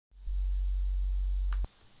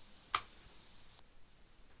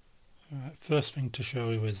First thing to show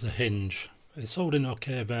you is the hinge. It's holding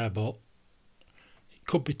okay there, but it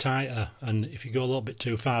could be tighter, and if you go a little bit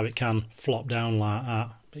too far it can flop down like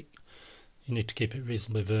that. You need to keep it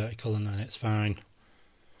reasonably vertical and then it's fine.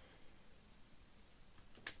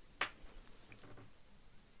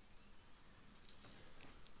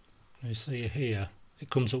 You see here, it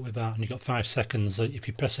comes up with that, and you've got 5 seconds. If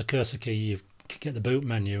you press the cursor key, you can get the boot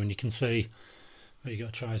menu, and you can see that you've got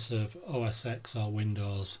a choice of OSX or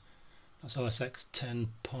Windows. That's OSX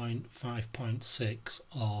 10.5.6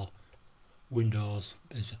 or Windows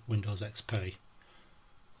is Windows XP.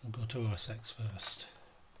 We'll go to OSX first.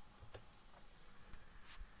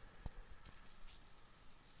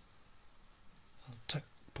 It'll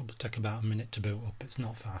probably take about a minute to boot up, it's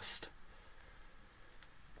not fast.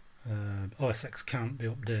 OSX can't be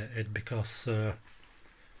updated because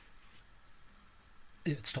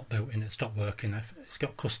it stopped booting, it stopped working. It's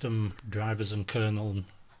got custom drivers and kernel and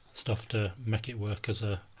stuff to make it work as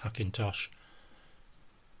a Hackintosh.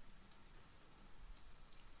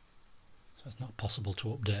 So it's not possible to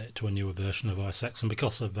update it to a newer version of OSX, and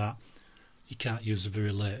because of that you can't use the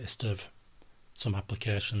very latest of some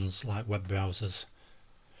applications like web browsers.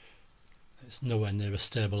 It's nowhere near as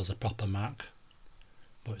stable as a proper Mac,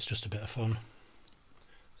 but it's just a bit of fun.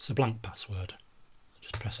 It's a blank password.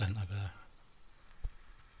 Just press enter there.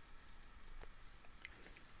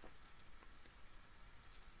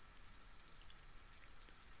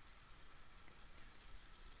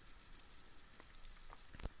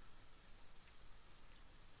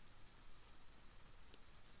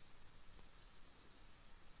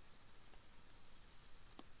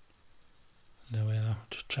 There we are.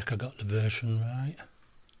 Just check I got the version right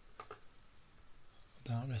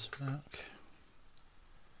about this Mac.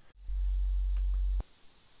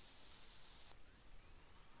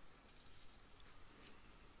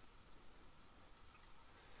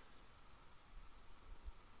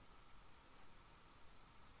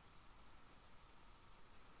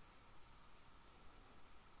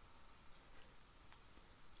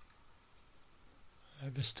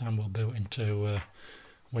 This time we'll boot into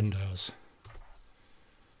Windows.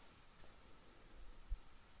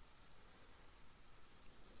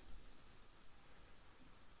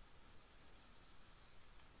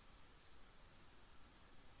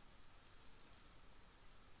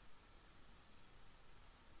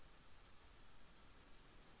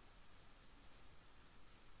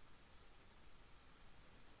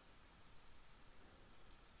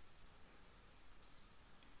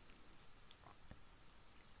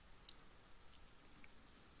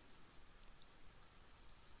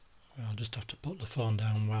 I'll just have to put the phone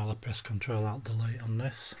down while I press Ctrl Alt Delete on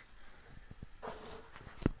this.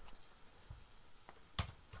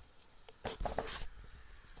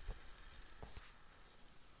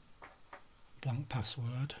 Blank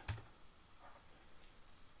password.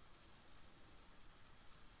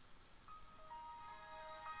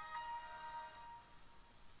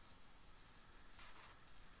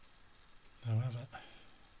 Now have it.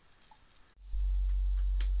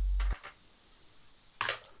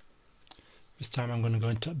 This time I'm going to go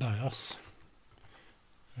into BIOS.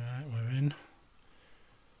 Right, we're in.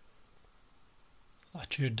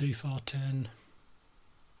 Latitude D410,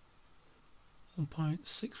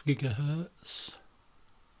 1.6 gigahertz,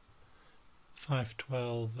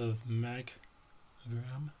 512 of meg of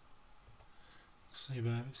RAM. See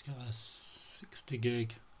there, it's got a 60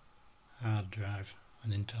 gig hard drive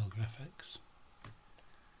and Intel graphics.